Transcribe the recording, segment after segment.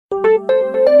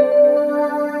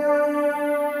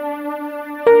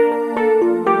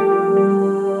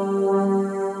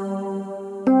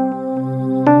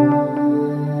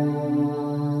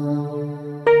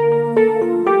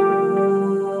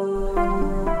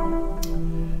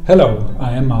Hello,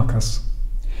 I am Marcus.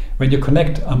 When you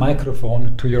connect a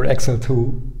microphone to your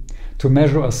XL2 to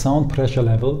measure a sound pressure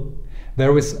level,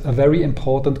 there is a very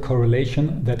important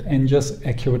correlation that ensures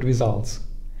accurate results.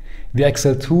 The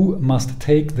XL2 must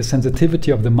take the sensitivity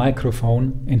of the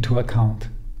microphone into account.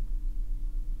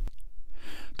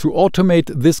 To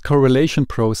automate this correlation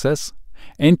process,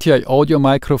 NTI audio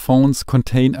microphones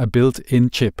contain a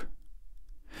built-in chip.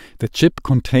 The chip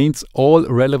contains all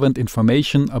relevant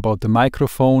information about the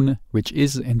microphone, which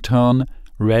is in turn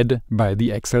read by the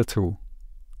XL2.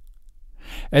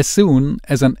 As soon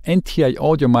as an NTI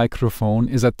audio microphone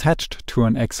is attached to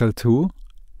an XL2,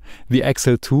 the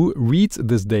XL2 reads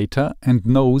this data and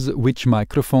knows which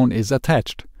microphone is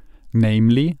attached,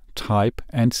 namely type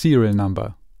and serial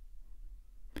number.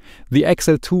 The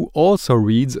XL2 also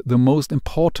reads the most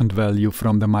important value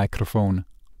from the microphone,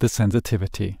 the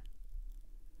sensitivity.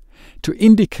 To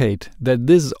indicate that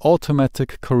this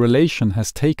automatic correlation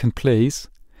has taken place,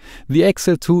 the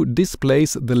XL2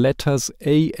 displays the letters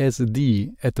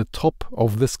ASD at the top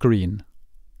of the screen.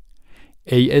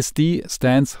 ASD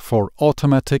stands for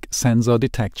Automatic Sensor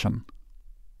Detection.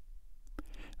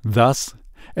 Thus,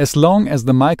 as long as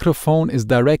the microphone is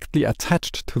directly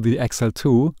attached to the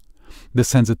XL2, the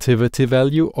sensitivity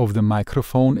value of the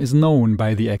microphone is known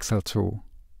by the XL2.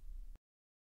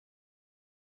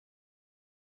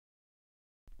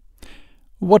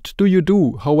 What do you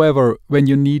do, however, when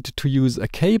you need to use a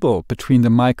cable between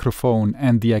the microphone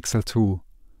and the XL2?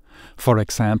 For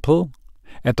example,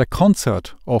 at a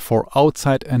concert or for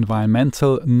outside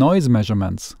environmental noise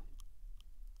measurements.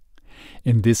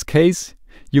 In this case,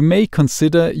 you may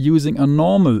consider using a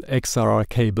normal XLR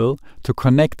cable to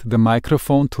connect the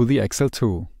microphone to the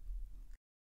XL2.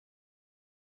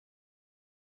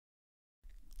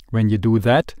 When you do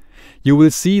that, you will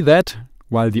see that,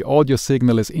 while the audio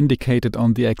signal is indicated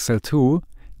on the XL2,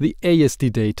 the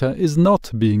ASD data is not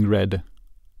being read.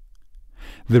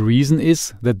 The reason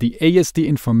is that the ASD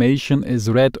information is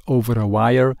read over a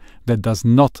wire that does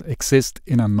not exist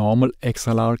in a normal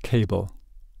XLR cable.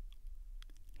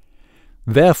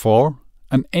 Therefore,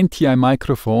 an NTI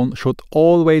microphone should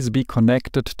always be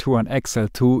connected to an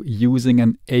XL2 using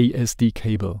an ASD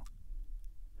cable.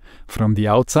 From the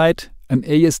outside, an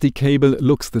ASD cable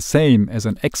looks the same as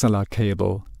an XLR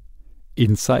cable.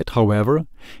 Inside, however,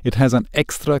 it has an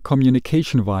extra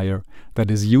communication wire that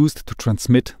is used to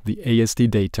transmit the ASD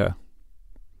data.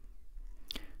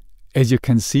 As you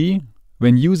can see,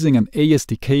 when using an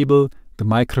ASD cable, the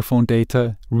microphone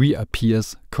data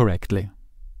reappears correctly.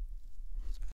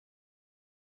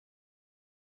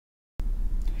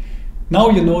 Now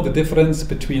you know the difference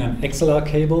between an XLR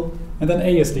cable and an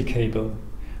ASD cable,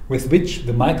 with which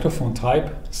the microphone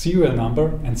type, serial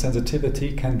number and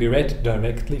sensitivity can be read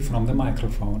directly from the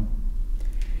microphone.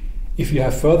 If you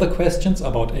have further questions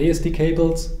about ASD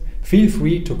cables, feel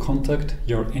free to contact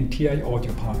your NTI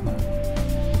audio partner.